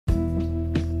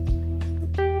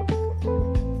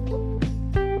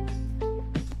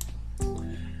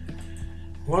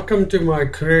Welcome to my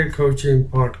career coaching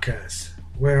podcast,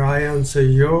 where I answer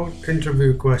your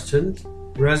interview questions,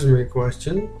 resume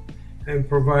questions, and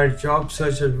provide job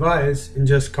search advice in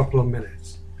just a couple of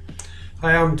minutes.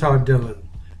 Hi, I'm Todd Dillon,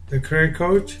 the career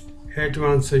coach, here to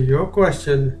answer your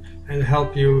question and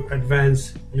help you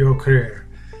advance your career.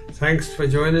 Thanks for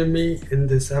joining me in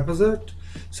this episode.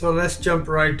 So let's jump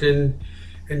right in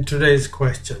today's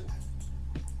question.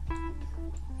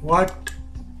 What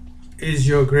is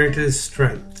your greatest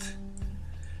strength?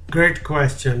 Great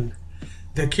question.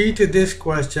 The key to this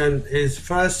question is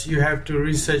first you have to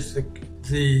research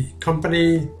the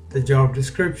company, the job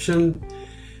description,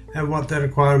 and what the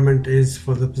requirement is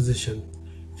for the position.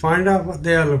 Find out what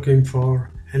they are looking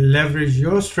for and leverage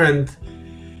your strength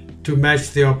to match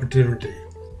the opportunity.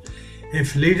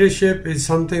 If leadership is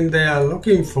something they are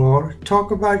looking for,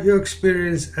 talk about your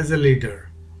experience as a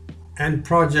leader and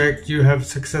project you have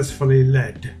successfully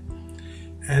led,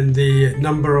 and the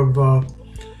number of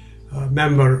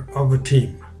member of a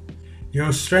team.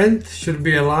 Your strength should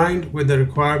be aligned with the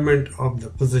requirement of the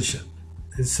position.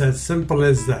 It's as simple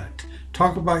as that.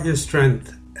 Talk about your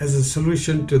strength as a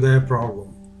solution to their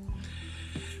problem.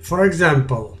 For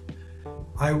example,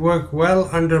 I work well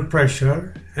under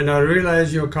pressure, and I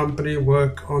realize your company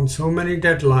work on so many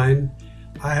deadlines.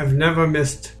 I have never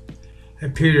missed a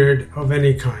period of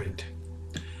any kind.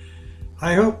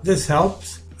 I hope this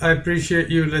helps. I appreciate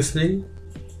you listening.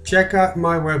 Check out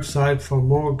my website for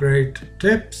more great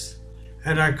tips,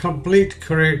 and I complete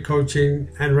career coaching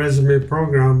and resume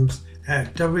programs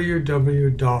at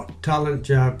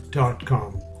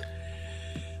www.talentjab.com.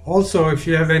 Also, if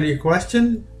you have any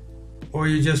question or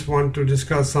you just want to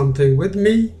discuss something with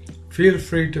me, feel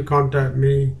free to contact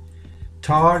me,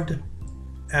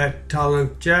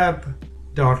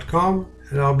 todd@talentjab.com,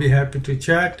 and I'll be happy to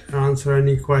chat and answer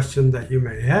any question that you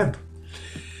may have.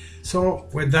 So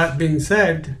with that being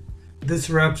said, this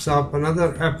wraps up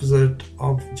another episode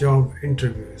of Job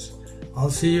Interviews. I'll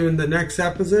see you in the next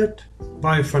episode.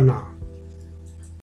 Bye for now.